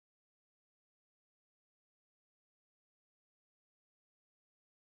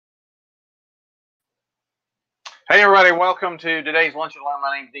Hey everybody, welcome to today's Lunch and Learn.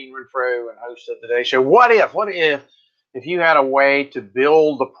 My name's Dean Renfro and host of today's show. What if you had a way to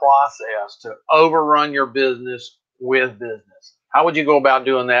build the process to overrun your business with business? How would you go about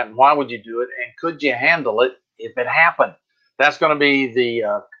doing that, and why would you do it? And could you handle it if it happened? That's going to be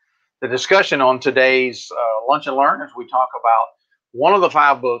the discussion on today's Lunch and Learn as we talk about one of the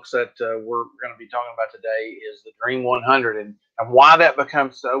 5 books that we're going to be talking about today is the Dream 100 and why that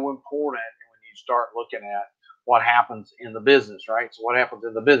becomes so important when you start looking at what happens in the business, right? So what happens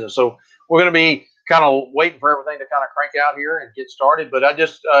in the business. So we're going to be kind of waiting for everything to kind of crank out here and get started. But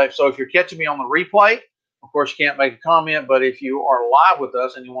so if you're catching me on the replay, of course, you can't make a comment. But if you are live with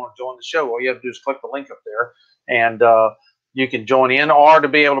us and you want to join the show, all you have to do is click the link up there and you can join in. Or to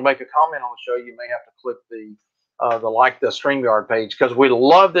be able to make a comment on the show, you may have to click the StreamYard page, because we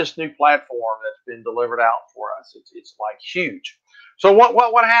love this new platform that's been delivered out for us. It's like huge. So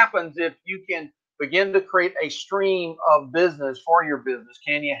what happens if you can begin to create a stream of business for your business?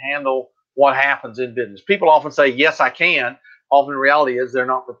 Can you handle what happens in business? People often say, yes, I can. Often the reality is they're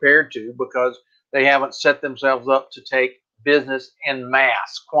not prepared to, because they haven't set themselves up to take business in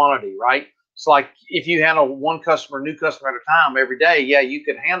mass quantity, right? It's like if you handle one new customer at a time every day, yeah, you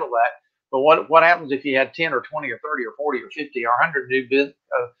could handle that. But what happens if you had 10 or 20 or 30 or 40 or 50 or 100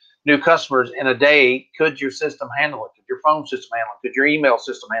 new customers in a day? Could your system handle it? Could your phone system handle it? Could your email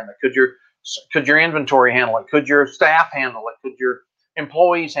system handle it? Could your inventory handle it? Could your staff handle it? Could your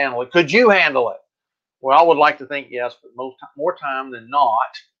employees handle it? Could you handle it? Well, I would like to think yes, but more time than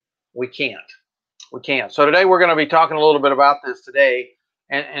not, we can't. We can't. So today we're going to be talking a little bit about this today,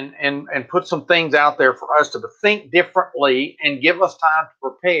 and put some things out there for us to think differently and give us time to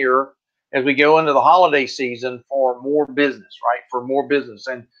prepare as we go into the holiday season for more business, right? For more business.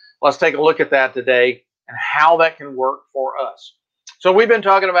 And let's take a look at that today and how that can work for us. So we've been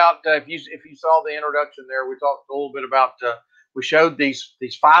talking about, if you saw the introduction there, we talked a little bit about, we showed these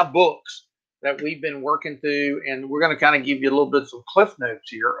 5 books that we've been working through, and we're going to kind of give you a little bit of some cliff notes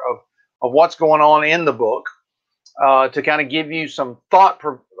here of what's going on in the book, to kind of give you some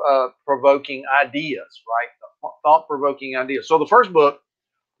thought-provoking ideas, right? Thought-provoking ideas. So the first book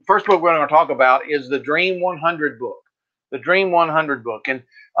we're going to talk about is the Dream 100 book. The Dream 100 book. And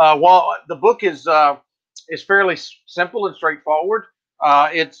while the book is fairly simple and straightforward,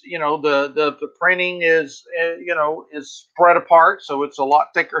 it's, the printing is spread apart, so it's a lot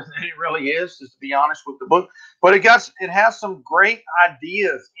thicker than it really is, just to be honest with the book. But it has some great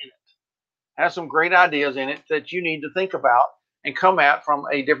ideas in it. Has some great ideas in it that you need to think about and come at from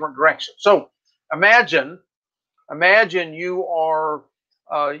a different direction. So imagine you are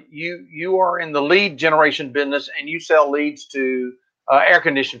you are in the lead generation business and you sell leads to air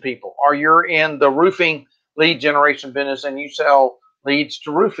conditioned people, or you're in the roofing lead generation business and you sell leads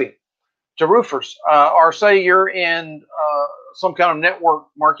to roofers, or say you're in some kind of network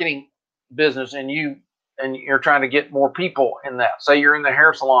marketing business and you're trying to get more people in that. Say you're in the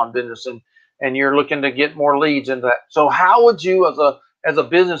hair salon business and you're looking to get more leads into that. So how would you, as a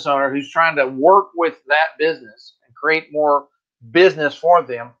business owner who's trying to work with that business and create more business for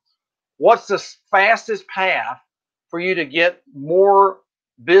them, what's the fastest path for you to get more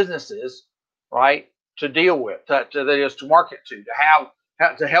businesses, right, to deal with, to market to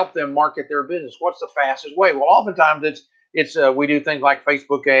help them market their business? What's the fastest way? Well, oftentimes it's we do things like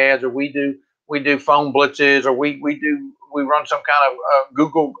Facebook ads, or we do phone blitzes, or we run some kind of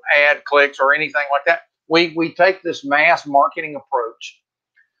Google ad clicks or anything like that. We take this mass marketing approach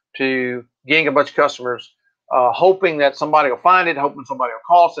to getting a bunch of customers, hoping that somebody will find it, hoping somebody will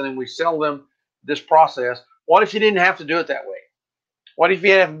call us, and then we sell them this process. What if you didn't have to do it that way? What if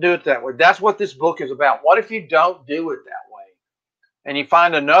you have to do it that way? That's what this book is about. What if you don't do it that way and you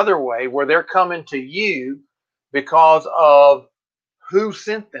find another way where they're coming to you because of who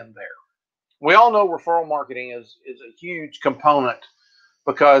sent them there? We all know referral marketing is a huge component,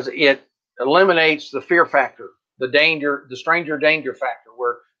 because it eliminates the fear factor, the stranger danger factor,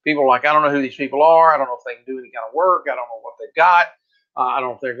 where people are like, I don't know who these people are. I don't know if they can do any kind of work. I don't know what they've got. I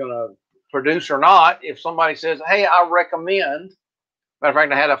don't know if they're going to produce or not. If somebody says, hey, I recommend, matter of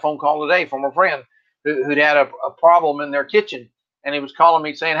fact, I had a phone call today from a friend who'd had a problem in their kitchen, and he was calling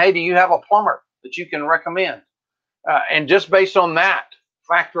me saying, hey, do you have a plumber that you can recommend? And just based on that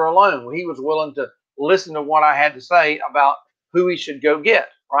factor alone, he was willing to listen to what I had to say about who he should go get,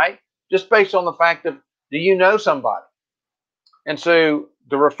 right? Just based on the fact of, do you know somebody? And so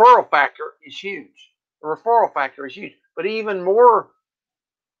the referral factor is huge. The referral factor is huge. But even more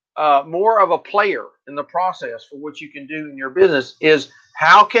of a player in the process for what you can do in your business is,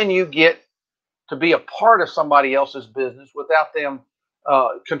 how can you get to be a part of somebody else's business without them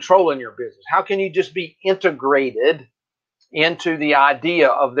controlling your business? How can you just be integrated into the idea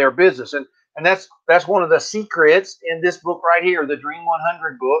of their business? And that's one of the secrets in this book right here, the Dream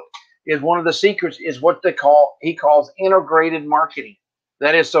 100 book. Is one of the secrets is what he calls integrated marketing.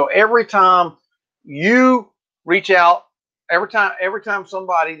 That is, so every time you reach out, every time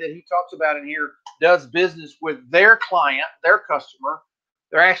somebody that he talks about in here does business with their client, their customer,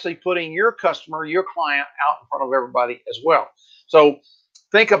 they're actually putting your customer, your client out in front of everybody as well. So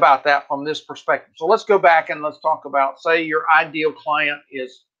think about that from this perspective. So let's go back and let's talk about, say your ideal client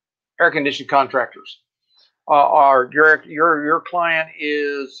is air conditioning contractors. Or your client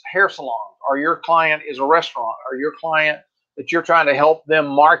is hair salons, or your client is a restaurant, or your client that you're trying to help them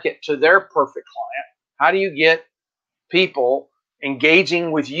market to their perfect client. How do you get people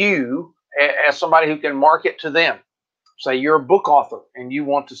engaging with you as somebody who can market to them? Say you're a book author and you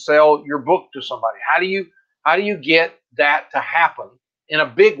want to sell your book to somebody. How do you get that to happen in a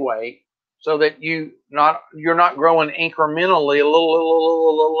big way so that you're not growing incrementally a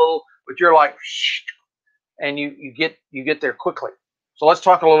little, but you're like, shh, and you get there quickly. So let's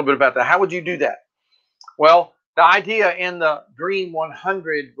talk a little bit about that. How would you do that? Well, the idea in the Dream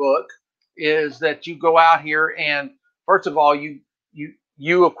 100 book is that you go out here and first of all,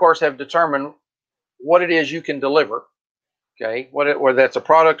 you of course have determined what it is you can deliver. Okay, whether that's a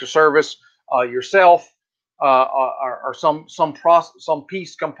product or service, yourself, or some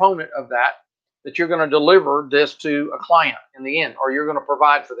piece component of that you're going to deliver this to a client in the end, or you're going to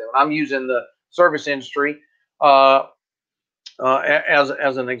provide for them. And I'm using the service industry as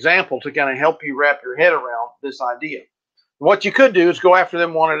an example to kind of help you wrap your head around this idea. What you could do is go after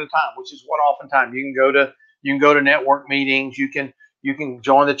them one at a time, which is what oftentimes you can go to network meetings, you can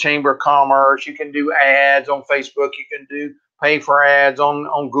join the Chamber of Commerce, you can do ads on Facebook, you can do pay for ads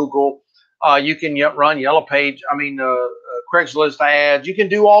on Google, you can run Craigslist ads, you can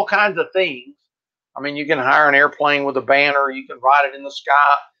do all kinds of things. I mean, you can hire an airplane with a banner, you can ride it in the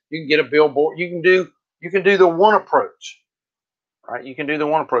sky, you can get a billboard, you can do the one approach. Right? You can do the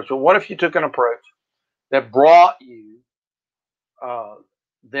one approach. But what if you took an approach that brought you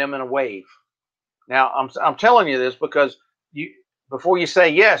them in a wave? Now, I'm telling you this because before you say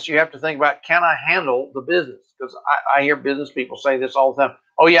yes, you have to think about, can I handle the business? Because I hear business people say this all the time.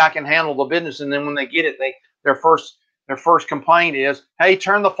 Oh yeah, I can handle the business, and then when they get it, their first complaint is, hey,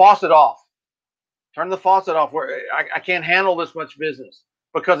 turn the faucet off. Turn the faucet off. Where I can't handle this much business,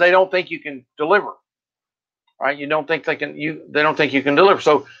 because they don't think you can deliver. Right? They don't think you can deliver.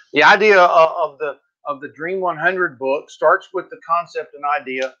 So the idea of the Dream 100 book starts with the concept and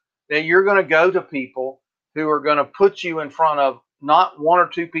idea that you're going to go to people who are going to put you in front of not one or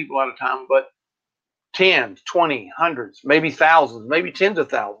two people at a time, but 10, 20, hundreds, maybe thousands, maybe tens of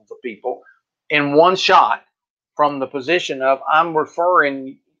thousands of people in one shot, from the position of I'm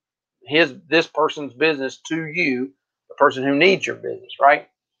referring this person's business to you, the person who needs your business, right?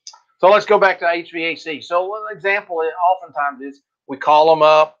 So let's go back to HVAC. So an example oftentimes is we call them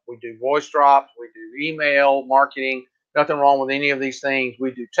up, we do voice drops, we do email marketing, nothing wrong with any of these things.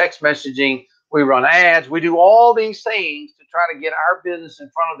 We do text messaging, we run ads, we do all these things to try to get our business in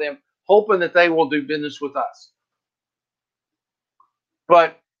front of them, hoping that they will do business with us.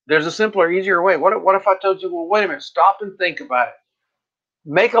 But there's a simpler, easier way. What if I told you, well, wait a minute, stop and think about it.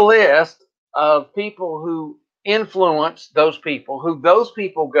 Make a list of people who influence those people, who those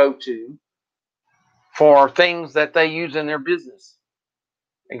people go to for things that they use in their business.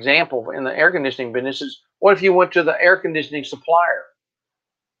 Example, in the air conditioning business is, what if you went to the air conditioning supplier,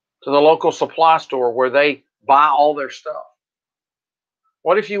 to the local supply store where they buy all their stuff?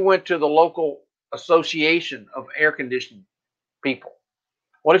 What if you went to the local association of air conditioning people?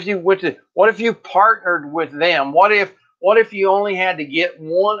 What if you partnered with them? What if you only had to get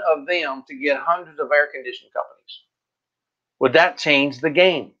one of them to get hundreds of air conditioning companies? Would that change the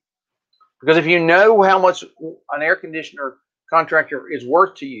game? Because if you know how much an air conditioner contractor is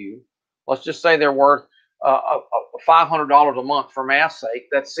worth to you, let's just say they're worth $500 a month for math's sake,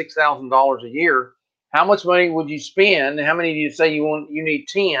 that's $6,000 a year. How much money would you spend? How many do you say you need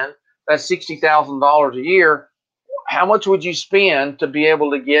 10? That's $60,000 a year. How much would you spend to be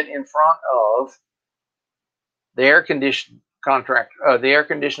able to get in front of the air conditioning contractor, the air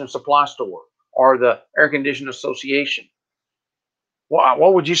conditioning supply store, or the air conditioning association?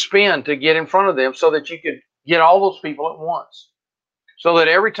 What would you spend to get in front of them so that you could get all those people at once? So that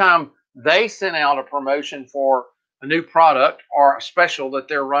every time they sent out a promotion for a new product or a special that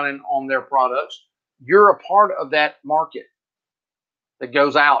they're running on their products, you're a part of that market that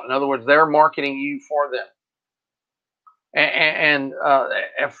goes out. In other words, they're marketing you for them. And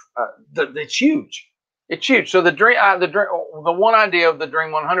it's huge. It's huge. So the one idea of the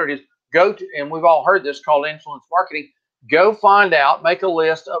Dream 100 is go to, and we've all heard this, called influence marketing. Go find out, make a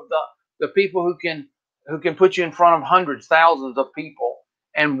list of the people who can put you in front of hundreds, thousands of people,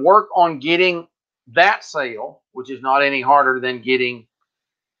 and work on getting that sale, which is not any harder than getting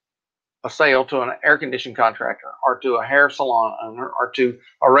a sale to an air conditioning contractor, or to a hair salon owner, or to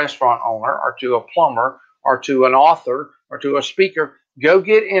a restaurant owner, or to a plumber, or to an author, or to a speaker. Go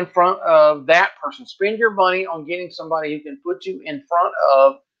get in front of that person. Spend your money on getting somebody who can put you in front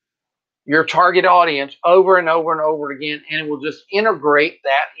of your target audience over and over and over again, and it will just integrate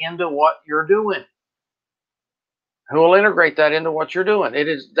that into what you're doing. Who will integrate that into what you're doing?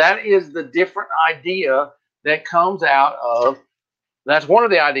 That is the different idea that comes out of, that's one of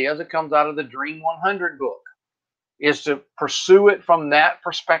the ideas that comes out of the Dream 100 book, is to pursue it from that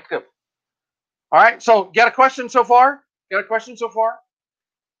perspective. All right, so got a question so far? Got a question so far?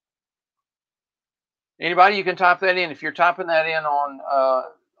 Anybody? You can type that in. If you're typing that in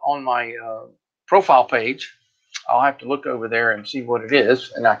on my profile page, I'll have to look over there and see what it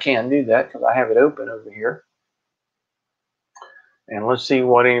is, and I can do that because I have it open over here. And let's see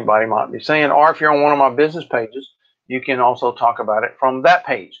what anybody might be saying. Or if you're on one of my business pages, you can also talk about it from that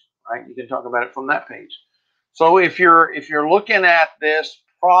page, right? You can talk about it from that page. So if you're looking at this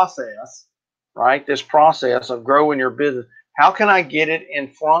process, right, this process of growing your business, how can I get it in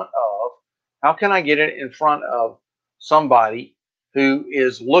front of? How can I get it in front of somebody who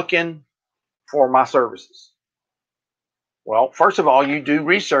is looking for my services? Well, first of all, you do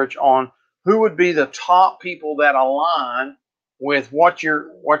research on who would be the top people that align with what your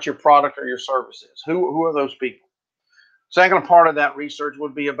product or your service is. Who are those people? Second part of that research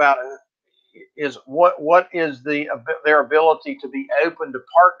would be about is what is their ability to be open to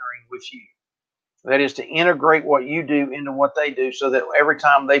partnering with you. That is, to integrate what you do into what they do, so that every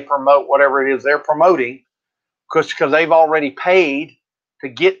time they promote whatever it is they're promoting, because they've already paid to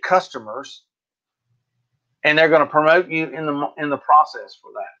get customers, and they're going to promote you in the process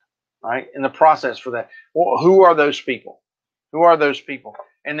for that, right? In the process for that. Well, who are those people? Who are those people?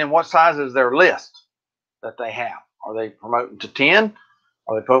 And then what size is their list that they have? Are they promoting to 10?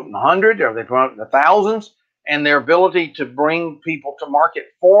 Are they promoting 100? Are they promoting to thousands? And their ability to bring people to market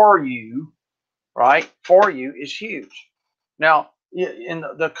for you, right, for you, is huge. Now, in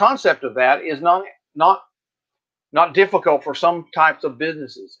the concept of that is not difficult for some types of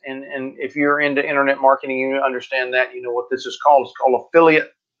businesses. And if you're into internet marketing, you understand that, you know what this is called. It's called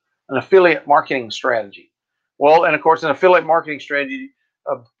an affiliate marketing strategy. Well, and of course, an affiliate marketing strategy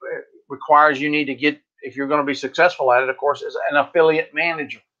requires you need to get, if you're going to be successful at it, of course, is an affiliate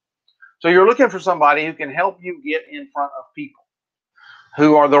manager. So you're looking for somebody who can help you get in front of people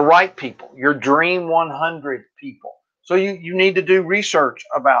who are the right people, your Dream 100 people. So you need to do research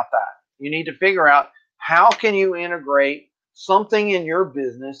about that. You need to figure out, how can you integrate something in your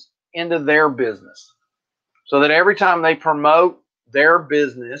business into their business, so that every time they promote their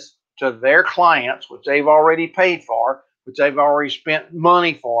business to their clients, which they've already paid for, which they've already spent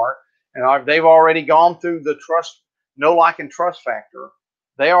money for, and they've already gone through the trust, know, like, and trust factor.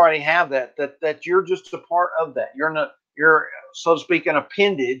 They already have that you're just a part of that. You're, so to speak, an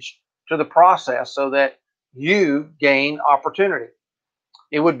appendage to the process, so that you gain opportunity.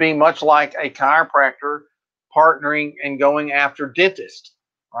 It would be much like a chiropractor partnering and going after dentists,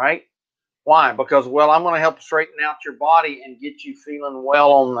 right? Why? Because, well, I'm going to help straighten out your body and get you feeling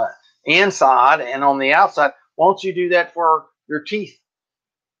well on the inside and on the outside. Won't you do that for your teeth?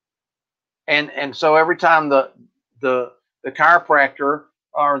 And so every time the chiropractor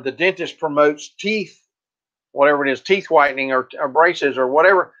or the dentist promotes teeth, whatever it is, teeth whitening or braces or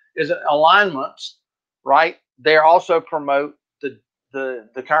whatever is alignments, right? They also promote the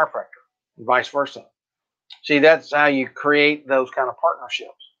chiropractor, and vice versa. See, that's how you create those kind of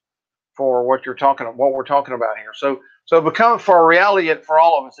partnerships for what we're talking about here. So it becomes, for a reality, for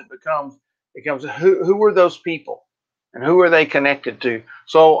all of us, it becomes who are those people and who are they connected to?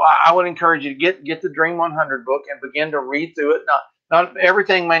 So I would encourage you to get the Dream 100 book and begin to read through it. Not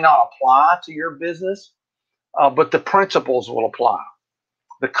everything may not apply to your business, but the principles will apply.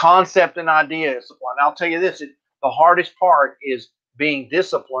 The concept and idea is apply. And I'll tell you this, the hardest part is being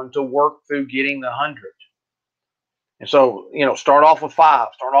disciplined to work through getting the 100. And so, start off with 5,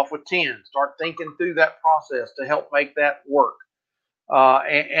 start off with 10, start thinking through that process to help make that work.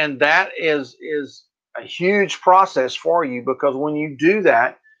 And that is a huge process for you, because when you do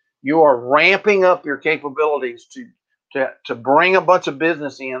that, you are ramping up your capabilities to bring a bunch of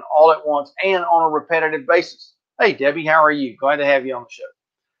business in all at once and on a repetitive basis. Hey, Debbie, how are you? Glad to have you on the show.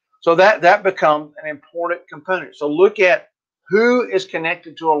 So that becomes an important component. So look at Who is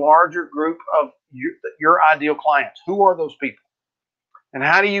connected to a larger group of your ideal clients? Who are those people? And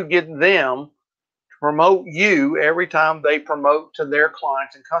how do you get them to promote you every time they promote to their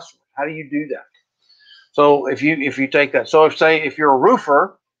clients and customers? How do you do that? So if you take that, so if you're a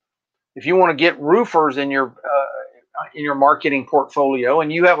roofer, if you want to get roofers in your marketing portfolio,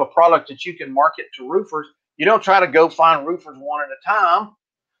 and you have a product that you can market to roofers, you don't try to go find roofers one at a time.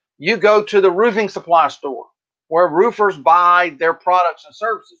 You go to the roofing supply store where roofers buy their products and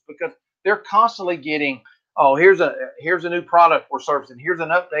services, because they're constantly getting, oh, here's a new product we're servicing. Here's an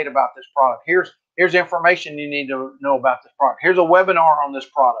update about this product. Here's information you need to know about this product. Here's a webinar on this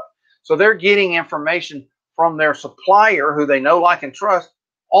product. So they're getting information from their supplier, who they know, like, and trust,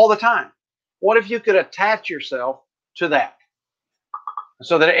 all the time. What if you could attach yourself to that,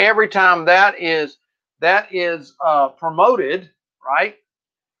 so that every time that is promoted, right,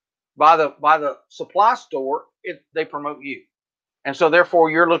 by the supply store, they promote you, and so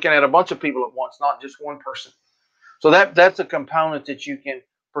therefore you're looking at a bunch of people at once, not just one person. So that's a component that you can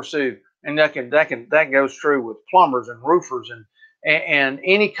pursue, and that goes true with plumbers and roofers and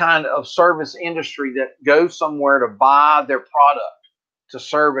any kind of service industry that goes somewhere to buy their product to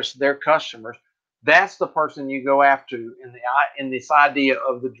service their customers. That's the person you go after in this idea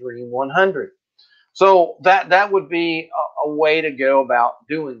of the Dream 100. So that would be a way to go about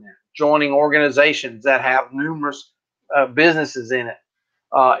doing that. Joining organizations that have numerous businesses in it,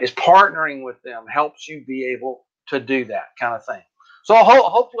 is partnering with them, helps you be able to do that kind of thing. So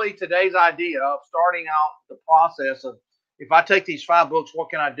hopefully today's idea of starting out the process of, if I take these 5 books, what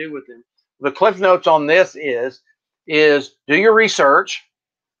can I do with them? The Cliff Notes on this is do your research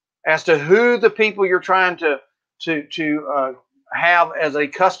as to who the people you're trying to have as a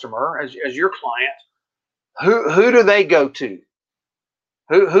customer, as your client. Who do they go to?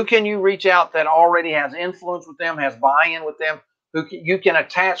 Who can you reach out that already has influence with them, has buy-in with them? You can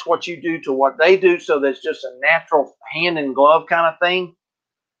attach what you do to what they do, so that's just a natural hand in glove kind of thing.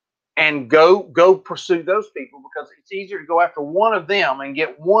 And go pursue those people, because it's easier to go after one of them and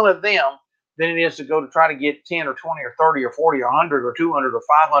get one of them than it is to go to try to get 10 or 20 or 30 or 40 or 100 or 200 or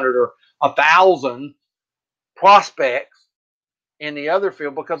 500 or 1,000 prospects in the other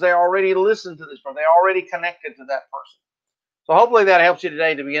field, because they already listened to this person. They already connected to that person. So hopefully that helps you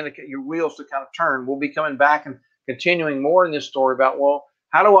today to begin to your wheels to kind of turn. We'll be coming back and continuing more in this story about, well,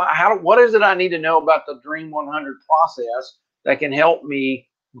 what is it I need to know about the Dream 100 process that can help me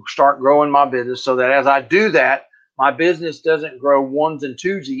start growing my business, so that as I do that, my business doesn't grow ones and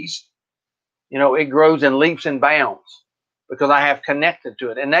twosies. It grows in leaps and bounds, because I have connected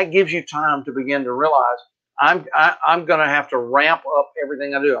to it. And that gives you time to begin to realize I'm going to have to ramp up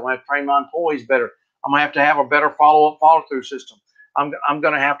everything I do. I'm going to have to train my employees better. I'm going to have a better follow-through system. I'm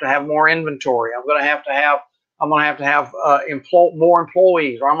going to have more inventory. I'm going to have to have more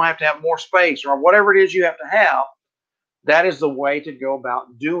employees, or I'm going to have more space, or whatever it is you have to have. That is the way to go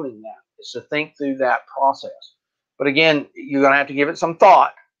about doing that, is to think through that process. But again, you're going to have to give it some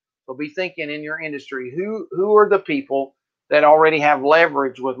thought. So be thinking in your industry, who are the people that already have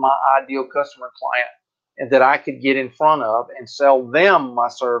leverage with my ideal customer client, and that I could get in front of and sell them my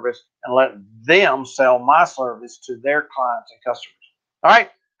service, and let them sell my service to their clients and customers. All right.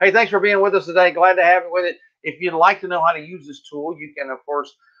 Hey, thanks for being with us today. Glad to have you with it. If you'd like to know how to use this tool, you can, of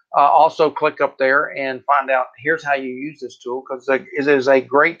course, also click up there and find out, here's how you use this tool, because it is a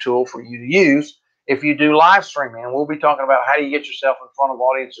great tool for you to use if you do live streaming. And we'll be talking about how do you get yourself in front of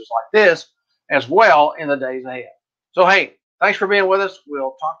audiences like this as well in the days ahead. So, hey, thanks for being with us.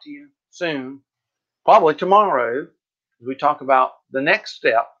 We'll talk to you soon, probably tomorrow, as we talk about the next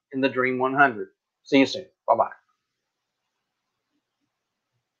step in the Dream 100. See you soon. Bye-bye.